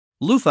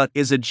Luffa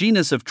is a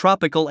genus of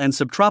tropical and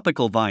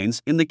subtropical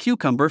vines in the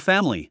cucumber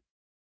family.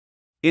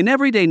 In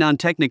everyday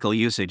non-technical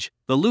usage,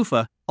 the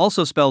loofah,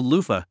 also spelled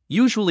loofah,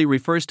 usually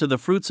refers to the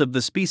fruits of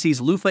the species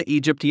Luffa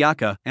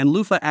aegyptiaca and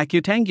Luffa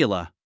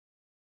acutangula.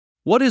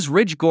 What is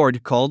ridge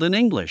gourd called in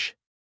English?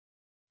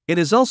 It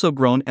is also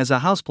grown as a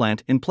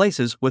houseplant in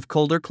places with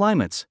colder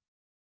climates.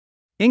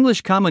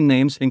 English common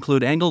names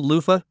include angled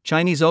loofah,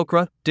 Chinese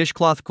okra,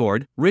 dishcloth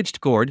gourd,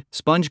 ridged gourd,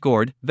 sponge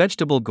gourd,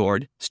 vegetable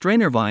gourd,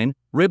 strainer vine,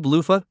 rib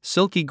loofah,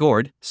 silky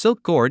gourd,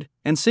 silk gourd,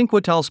 and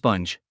sinkwa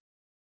towelsponge.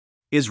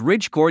 Is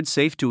ridge gourd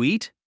safe to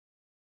eat?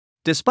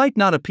 Despite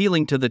not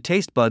appealing to the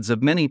taste buds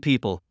of many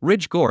people,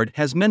 ridge gourd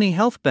has many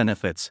health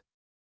benefits.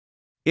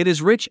 It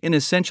is rich in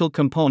essential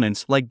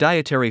components like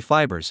dietary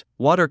fibres,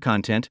 water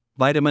content,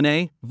 vitamin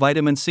A,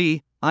 vitamin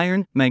C,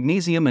 iron,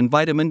 magnesium, and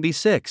vitamin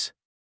B6.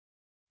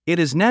 It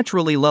is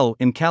naturally low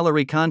in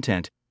calorie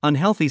content,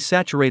 unhealthy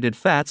saturated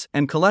fats,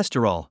 and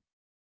cholesterol.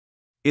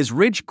 Is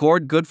ridge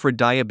gourd good for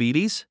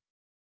diabetes?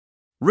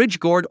 Ridge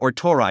gourd or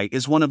tori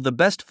is one of the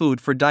best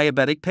food for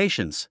diabetic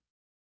patients.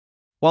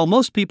 While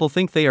most people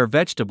think they are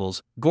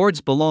vegetables, gourds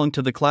belong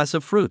to the class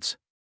of fruits.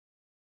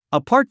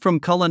 Apart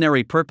from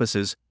culinary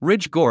purposes,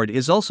 ridge gourd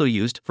is also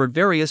used for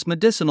various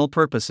medicinal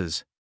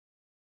purposes.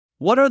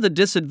 What are the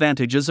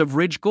disadvantages of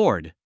ridge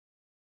gourd?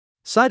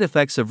 Side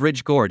effects of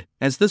ridge gourd,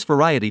 as this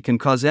variety can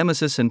cause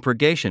emesis and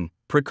purgation.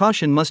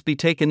 Precaution must be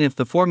taken if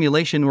the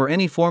formulation or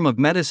any form of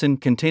medicine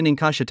containing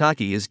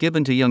kashataki is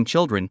given to young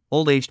children,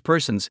 old-aged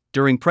persons,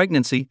 during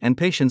pregnancy, and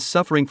patients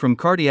suffering from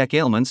cardiac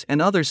ailments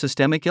and other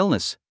systemic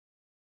illness.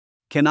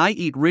 Can I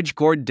eat ridge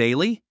gourd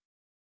daily?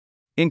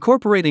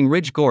 Incorporating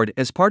ridge gourd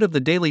as part of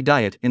the daily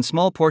diet in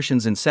small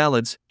portions in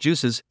salads,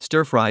 juices,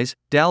 stir-fries,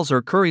 dals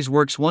or curries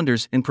works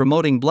wonders in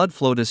promoting blood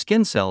flow to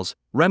skin cells,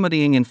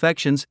 remedying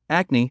infections,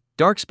 acne,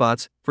 dark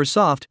spots, for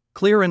soft,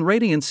 clear and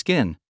radiant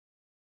skin.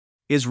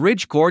 Is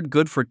ridge gourd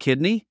good for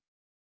kidney?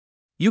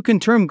 You can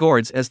term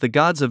gourds as the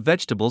gods of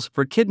vegetables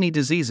for kidney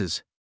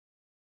diseases.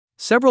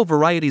 Several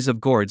varieties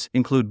of gourds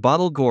include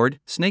bottle gourd,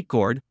 snake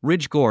gourd,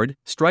 ridge gourd,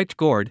 striped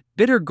gourd,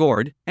 bitter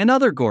gourd, and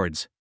other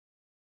gourds.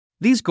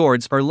 These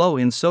gourds are low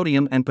in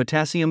sodium and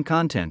potassium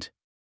content.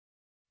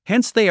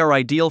 Hence they are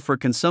ideal for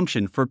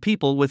consumption for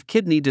people with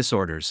kidney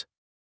disorders.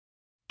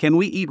 Can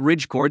we eat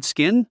ridge gourd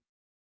skin?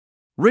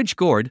 Ridge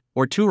gourd,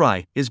 or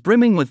tori, is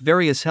brimming with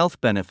various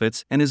health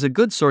benefits and is a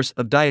good source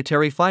of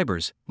dietary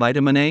fibers,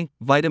 vitamin A,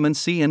 vitamin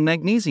C and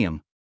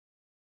magnesium.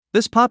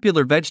 This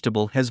popular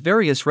vegetable has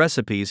various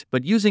recipes,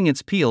 but using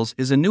its peels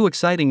is a new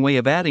exciting way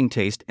of adding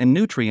taste and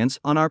nutrients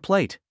on our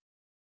plate.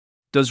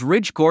 Does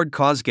ridge gourd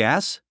cause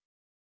gas?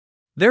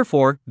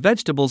 Therefore,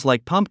 vegetables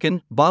like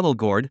pumpkin, bottle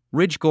gourd,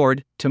 ridge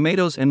gourd,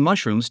 tomatoes and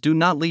mushrooms do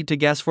not lead to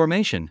gas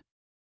formation.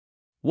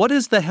 What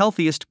is the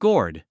healthiest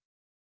gourd?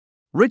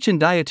 Rich in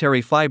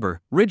dietary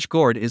fiber, ridge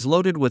gourd is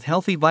loaded with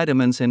healthy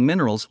vitamins and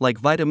minerals like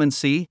vitamin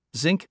C,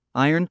 zinc,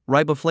 iron,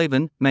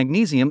 riboflavin,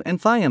 magnesium and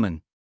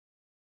thiamine.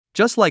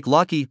 Just like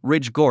lauki,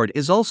 ridge gourd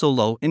is also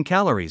low in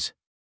calories.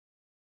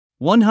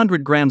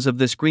 100 grams of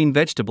this green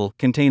vegetable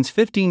contains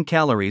 15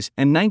 calories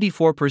and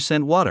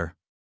 94% water.